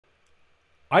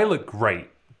I look great.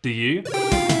 Do you?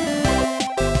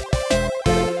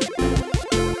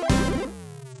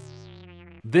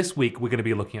 This week, we're going to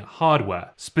be looking at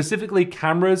hardware, specifically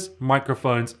cameras,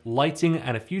 microphones, lighting,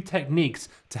 and a few techniques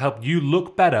to help you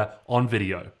look better on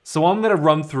video. So I'm going to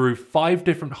run through 5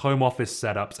 different home office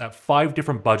setups at 5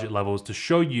 different budget levels to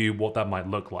show you what that might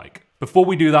look like. Before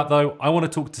we do that though, I want to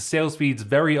talk to SalesFeed's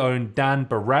very own Dan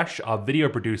Baresh, our video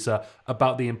producer,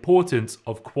 about the importance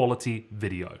of quality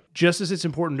video. Just as it's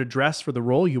important to dress for the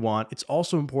role you want, it's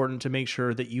also important to make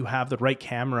sure that you have the right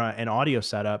camera and audio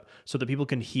setup so that people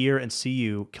can hear and see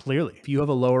you clearly. If you have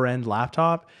a lower end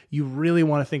laptop, you really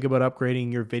want to think about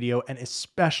upgrading your video and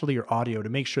especially your audio to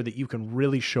make sure that you can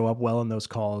really show up well in those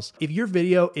calls. If your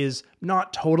video is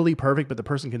not totally perfect, but the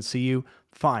person can see you,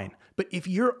 fine. But if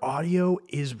your audio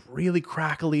is really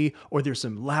crackly, or there's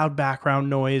some loud background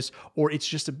noise, or it's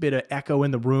just a bit of echo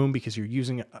in the room because you're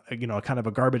using a kind of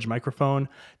a garbage microphone,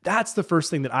 that's the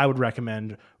first thing that I would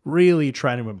recommend really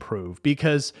trying to improve,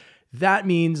 because that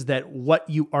means that what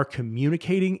you are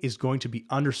communicating is going to be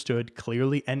understood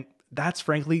clearly. And that's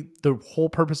frankly the whole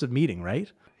purpose of meeting,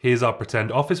 right? Here's our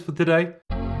pretend office for today.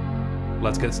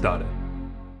 Let's get started.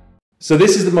 So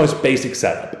this is the most basic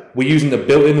setup. We're using a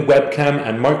built-in webcam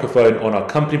and microphone on our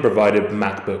company-provided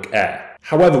MacBook Air.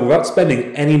 However, without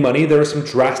spending any money, there are some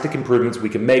drastic improvements we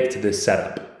can make to this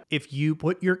setup. If you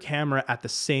put your camera at the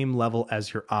same level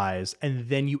as your eyes, and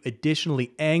then you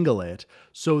additionally angle it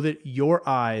so that your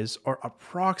eyes are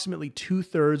approximately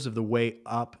 2/3 of the way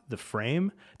up the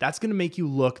frame, that's going to make you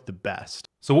look the best.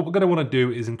 So what we're going to want to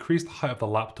do is increase the height of the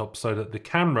laptop so that the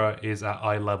camera is at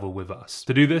eye level with us.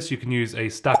 To do this, you can use a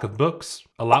stack of books,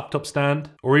 a laptop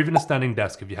stand, or even a standing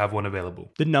desk if you have one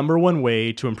available. The number one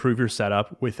way to improve your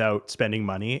setup without spending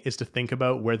money is to think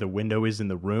about where the window is in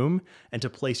the room and to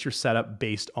place your setup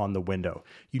based on the window.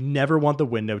 You never want the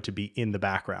window to be in the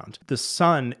background. The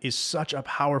sun is such a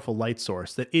powerful light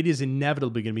source that it is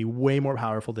inevitably going to be way more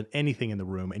powerful than anything in the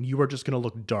room, and you are just going to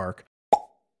look dark.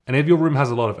 And if your room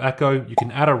has a lot of echo, you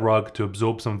can add a rug to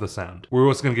absorb some of the sound. We're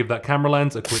also going to give that camera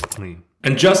lens a quick clean.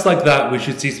 And just like that, we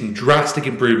should see some drastic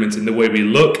improvements in the way we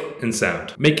look and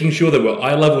sound, making sure that we're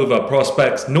eye level with our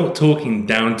prospects, not talking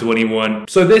down to anyone.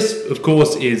 So this, of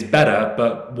course, is better,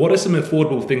 but what are some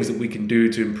affordable things that we can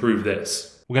do to improve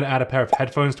this? We're going to add a pair of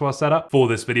headphones to our setup. For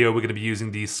this video, we're going to be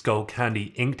using these Skull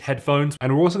Candy inked headphones,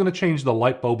 and we're also going to change the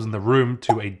light bulbs in the room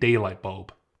to a daylight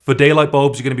bulb. For daylight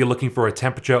bulbs, you're going to be looking for a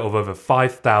temperature of over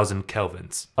 5,000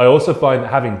 kelvins. I also find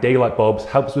that having daylight bulbs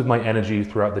helps with my energy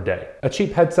throughout the day. A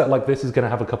cheap headset like this is going to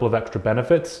have a couple of extra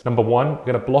benefits. Number one, you're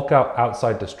going to block out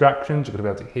outside distractions. You're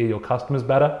going to be able to hear your customers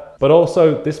better. But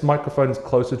also, this microphone is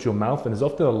closer to your mouth and is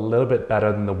often a little bit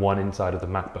better than the one inside of the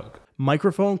MacBook.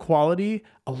 Microphone quality,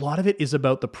 a lot of it is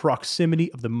about the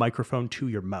proximity of the microphone to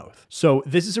your mouth. So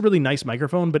this is a really nice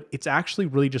microphone, but it's actually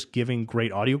really just giving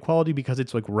great audio quality because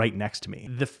it's like right next to me.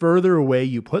 The further away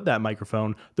you put that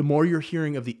microphone, the more you're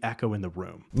hearing of the echo in the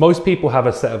room. Most people have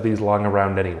a set of these lying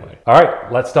around anyway. All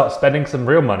right, let's start spending some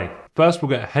real money. First, we'll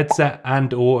get a headset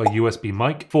and or a USB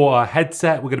mic. For our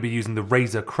headset, we're going to be using the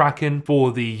Razer Kraken.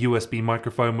 For the USB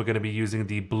microphone, we're going to be using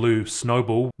the Blue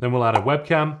Snowball. Then we'll add a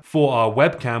webcam. For our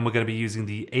webcam, we're going to be using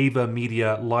the Ava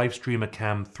Media Livestreamer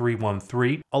Cam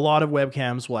 313. A lot of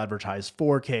webcams will advertise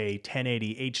 4K,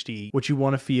 1080, HD. What you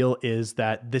want to feel is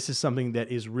that this is something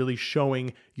that is really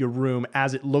showing your room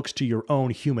as it looks to your own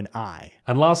human eye.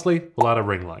 And lastly, we'll add a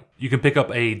ring light. You can pick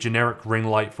up a generic ring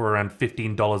light for around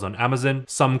 $15 on Amazon.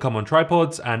 Some come on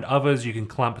tripods and others you can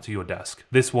clamp to your desk.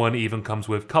 This one even comes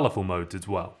with colorful modes as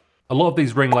well. A lot of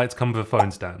these ring lights come with a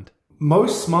phone stand.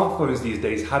 Most smartphones these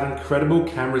days have incredible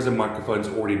cameras and microphones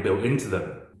already built into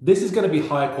them. This is going to be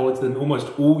higher quality than almost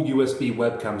all USB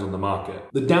webcams on the market.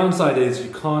 The downside is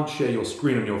you can't share your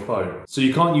screen on your phone, so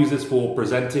you can't use this for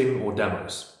presenting or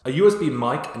demos. A USB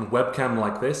mic and webcam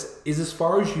like this is as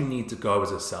far as you need to go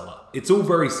as a seller. It's all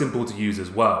very simple to use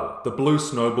as well. The Blue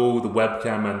Snowball, the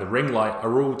webcam and the ring light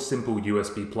are all simple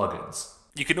USB plugins.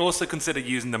 You can also consider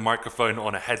using the microphone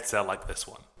on a headset like this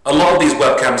one. A lot of these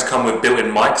webcams come with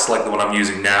built-in mics like the one I'm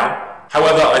using now.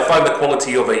 However, I find the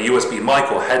quality of a USB mic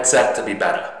or headset to be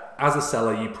better. As a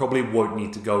seller, you probably won't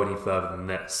need to go any further than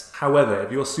this. However,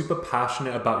 if you're super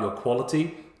passionate about your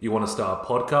quality, you want to start a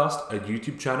podcast, a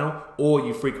YouTube channel, or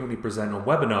you frequently present on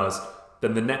webinars,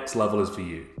 then the next level is for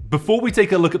you. Before we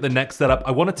take a look at the next setup,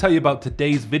 I want to tell you about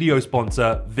today's video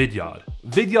sponsor, Vidyard.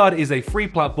 Vidyard is a free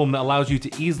platform that allows you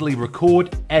to easily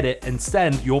record, edit, and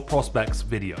send your prospects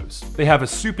videos. They have a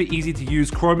super easy to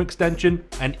use Chrome extension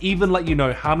and even let you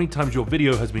know how many times your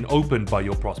video has been opened by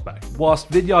your prospect. Whilst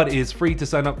Vidyard is free to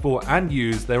sign up for and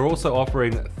use, they're also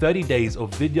offering 30 days of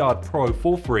Vidyard Pro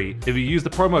for free if you use the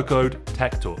promo code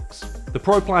TechTalks. The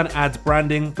Pro plan adds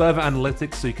branding, further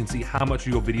analytics so you can see how much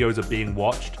of your videos are being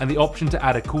watched, and the option to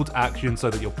add a call to action so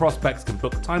that your prospects can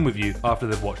book time with you after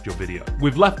they've watched your video.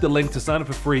 We've left the link to sign up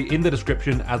for free in the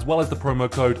description, as well as the promo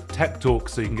code TechTalks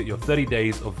so you can get your 30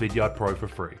 days of Vidyard Pro for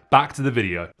free. Back to the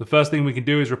video. The first thing we can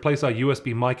do is replace our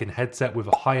USB mic and headset with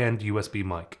a high-end USB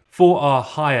mic. For our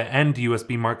higher end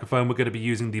USB microphone, we're going to be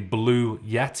using the Blue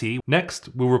Yeti.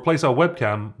 Next, we'll replace our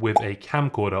webcam with a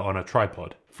camcorder on a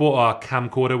tripod. For our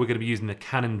camcorder, we're going to be using the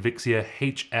Canon Vixia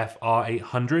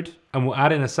HFR800, and we'll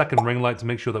add in a second ring light to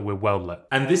make sure that we're well lit.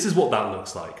 And this is what that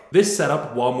looks like. This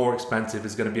setup, while more expensive,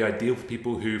 is going to be ideal for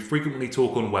people who frequently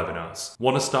talk on webinars,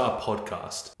 want to start a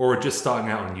podcast, or are just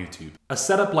starting out on YouTube. A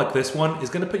setup like this one is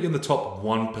going to put you in the top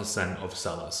 1% of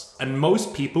sellers. And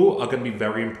most people are going to be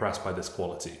very impressed by this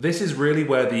quality. This is really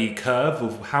where the curve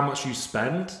of how much you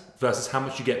spend versus how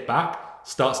much you get back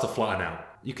starts to flatten out.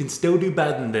 You can still do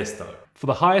better than this though. For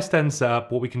the highest end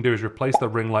setup, what we can do is replace the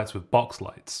ring lights with box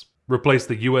lights. Replace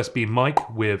the USB mic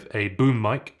with a boom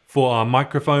mic. For our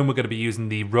microphone, we're going to be using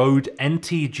the Rode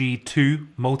NTG2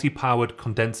 multi-powered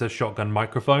condenser shotgun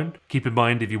microphone. Keep in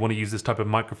mind, if you want to use this type of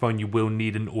microphone, you will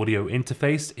need an audio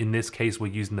interface. In this case,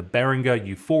 we're using the Behringer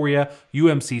Euphoria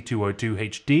UMC202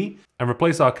 HD. And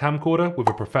replace our camcorder with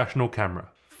a professional camera.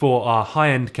 For our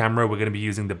high-end camera, we're going to be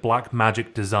using the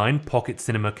Blackmagic Design Pocket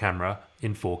Cinema camera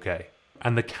in 4K.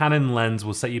 And the Canon lens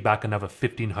will set you back another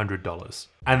 $1,500.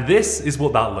 And this is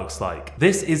what that looks like.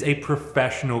 This is a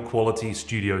professional quality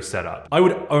studio setup. I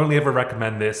would only ever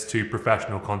recommend this to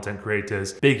professional content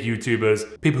creators, big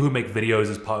YouTubers, people who make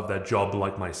videos as part of their job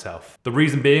like myself. The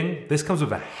reason being, this comes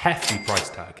with a hefty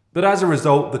price tag. But as a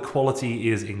result, the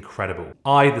quality is incredible.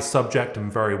 I, the subject,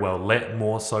 am very well lit,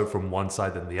 more so from one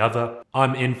side than the other.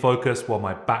 I'm in focus while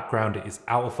my background is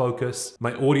out of focus.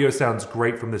 My audio sounds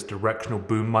great from this directional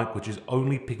boom mic, which is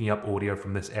only picking up audio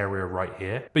from this area right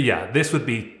here. But yeah, this would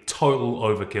be total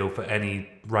overkill for any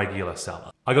regular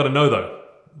seller. I gotta know though,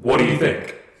 what do you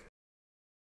think?